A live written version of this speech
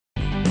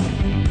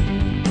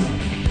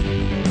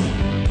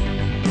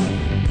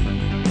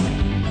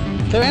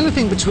There are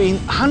anything between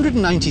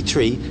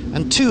 193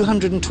 and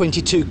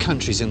 222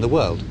 countries in the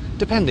world,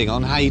 depending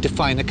on how you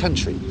define a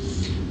country.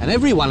 And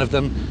every one of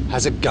them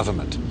has a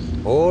government,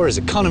 or as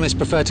economists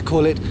prefer to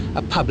call it,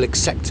 a public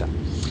sector.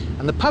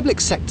 And the public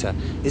sector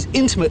is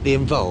intimately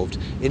involved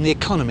in the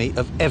economy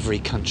of every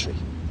country.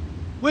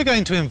 We're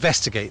going to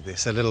investigate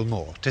this a little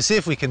more to see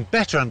if we can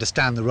better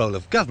understand the role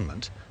of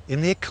government in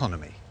the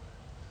economy.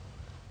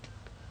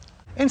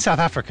 In South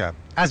Africa,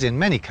 as in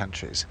many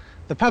countries,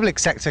 the public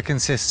sector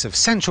consists of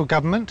central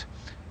government,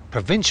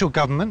 provincial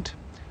government,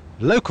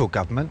 local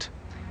government,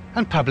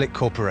 and public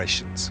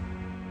corporations.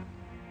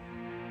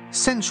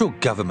 Central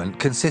government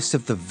consists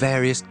of the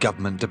various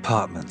government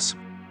departments.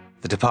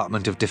 The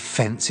Department of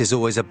Defence is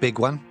always a big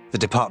one. The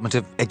Department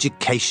of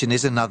Education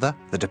is another.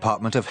 The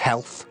Department of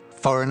Health,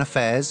 Foreign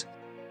Affairs,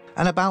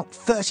 and about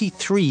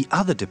 33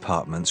 other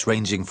departments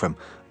ranging from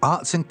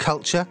arts and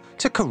culture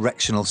to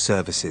correctional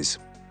services.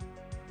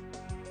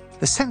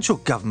 The central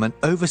government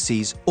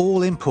oversees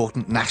all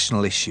important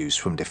national issues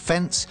from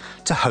defence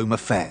to home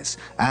affairs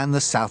and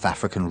the South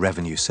African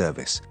Revenue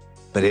Service.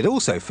 But it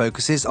also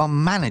focuses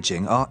on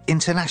managing our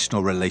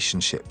international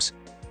relationships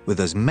with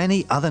as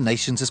many other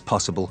nations as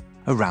possible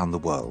around the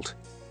world.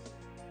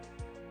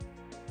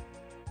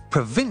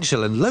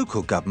 Provincial and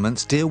local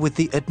governments deal with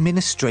the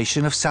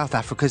administration of South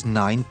Africa's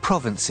 9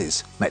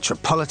 provinces,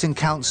 metropolitan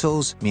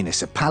councils,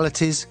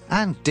 municipalities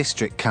and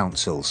district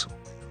councils.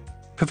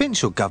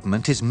 Provincial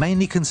government is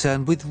mainly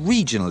concerned with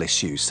regional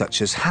issues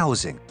such as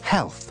housing,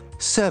 health,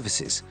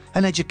 services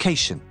and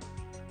education.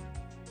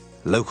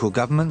 Local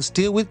governments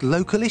deal with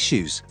local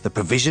issues, the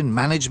provision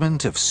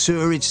management of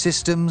sewerage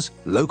systems,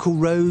 local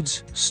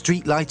roads,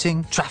 street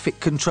lighting, traffic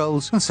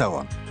controls and so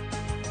on.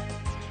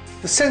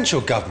 The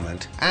central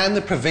government and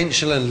the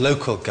provincial and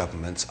local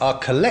governments are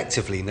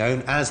collectively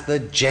known as the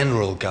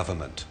general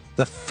government.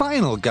 The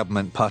final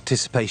government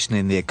participation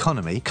in the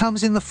economy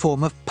comes in the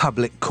form of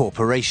public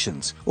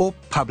corporations or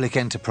public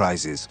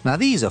enterprises. Now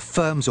these are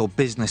firms or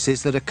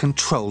businesses that are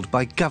controlled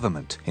by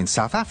government. In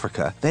South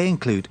Africa they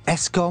include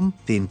Eskom,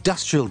 the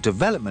Industrial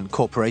Development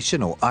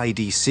Corporation or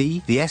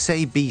IDC, the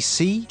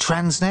SABC,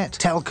 Transnet,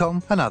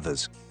 Telkom and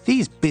others.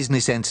 These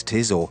business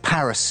entities or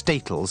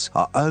parastatals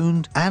are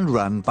owned and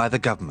run by the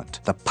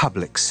government, the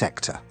public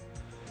sector.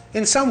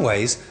 In some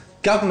ways,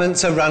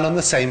 governments are run on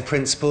the same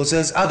principles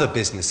as other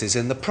businesses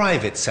in the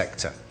private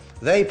sector.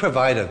 They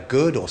provide a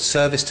good or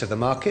service to the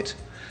market,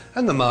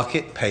 and the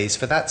market pays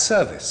for that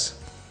service.